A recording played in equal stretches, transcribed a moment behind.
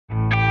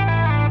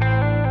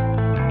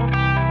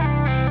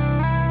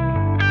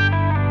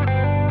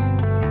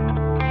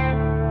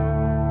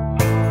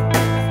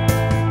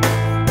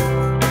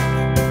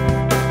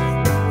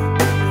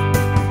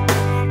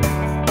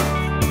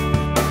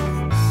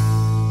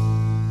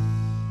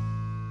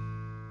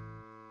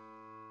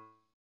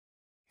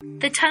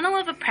The Tunnel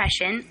of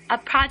Oppression, a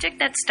project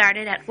that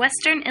started at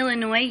Western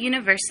Illinois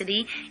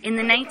University in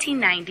the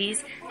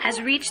 1990s,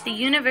 has reached the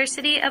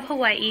University of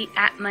Hawaii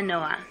at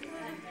Manoa.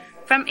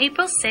 From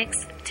April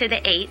 6th to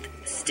the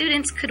 8th,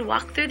 students could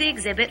walk through the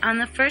exhibit on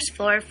the first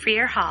floor of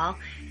Freer Hall,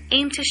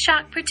 aimed to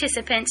shock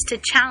participants to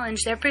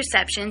challenge their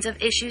perceptions of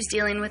issues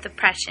dealing with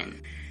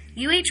oppression.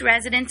 UH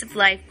Residence of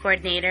Life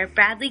coordinator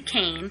Bradley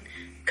Kane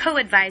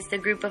co-advised the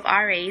group of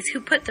RAs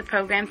who put the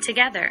program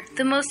together.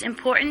 The most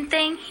important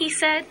thing, he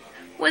said,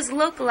 was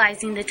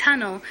localizing the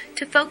tunnel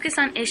to focus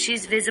on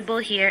issues visible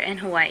here in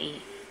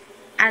Hawaii.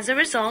 As a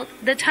result,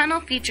 the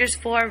tunnel features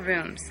 4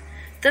 rooms.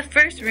 The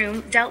first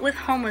room dealt with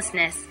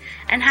homelessness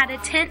and had a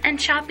tent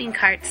and shopping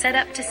cart set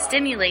up to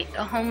stimulate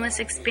a homeless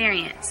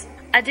experience.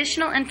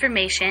 Additional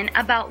information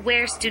about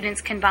where students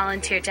can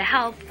volunteer to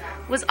help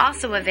was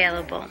also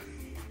available.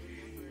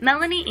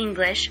 Melanie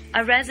English,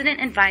 a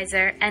resident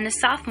advisor and a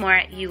sophomore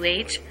at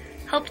UH,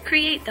 helped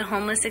create the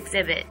homeless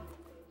exhibit.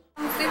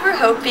 We were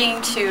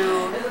hoping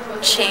to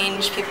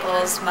change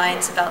people's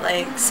minds about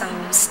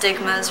some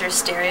stigmas or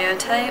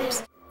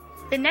stereotypes.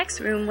 The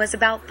next room was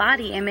about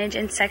body image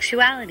and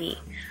sexuality.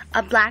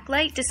 A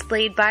blacklight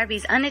displayed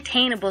Barbie's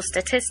unattainable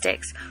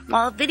statistics,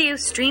 while a video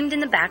streamed in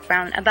the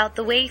background about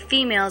the way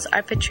females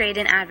are portrayed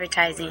in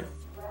advertising.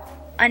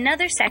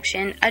 Another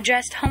section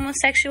addressed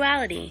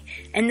homosexuality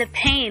and the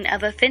pain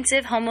of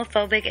offensive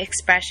homophobic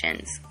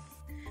expressions.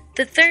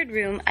 The third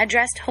room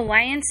addressed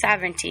Hawaiian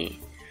sovereignty.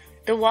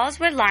 The walls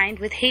were lined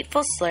with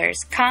hateful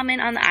slurs common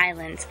on the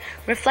islands,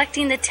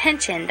 reflecting the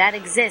tension that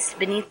exists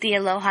beneath the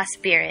aloha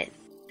spirit.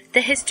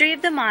 The history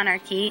of the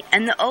monarchy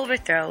and the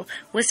overthrow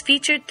was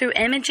featured through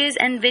images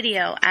and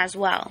video as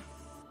well.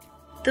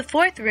 The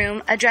fourth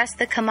room addressed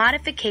the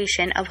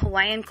commodification of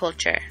Hawaiian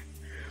culture.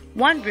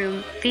 One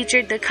room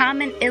featured the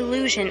common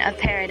illusion of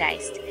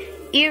paradise,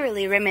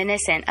 eerily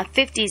reminiscent of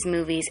 50s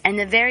movies and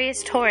the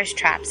various tourist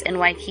traps in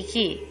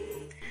Waikiki.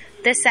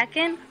 The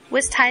second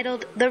was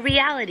titled The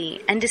Reality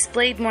and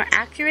displayed more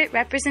accurate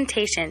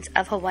representations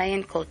of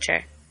Hawaiian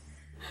culture.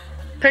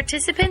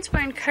 Participants were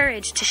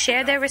encouraged to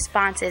share their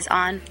responses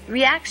on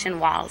reaction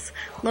walls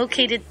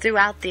located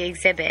throughout the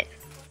exhibit.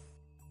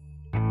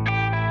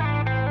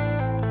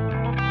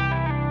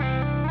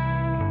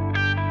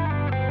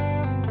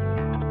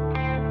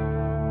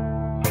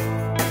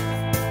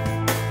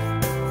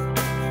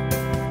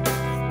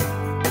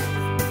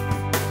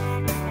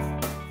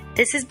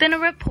 This has been a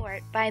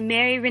report by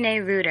Renee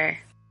Reuter.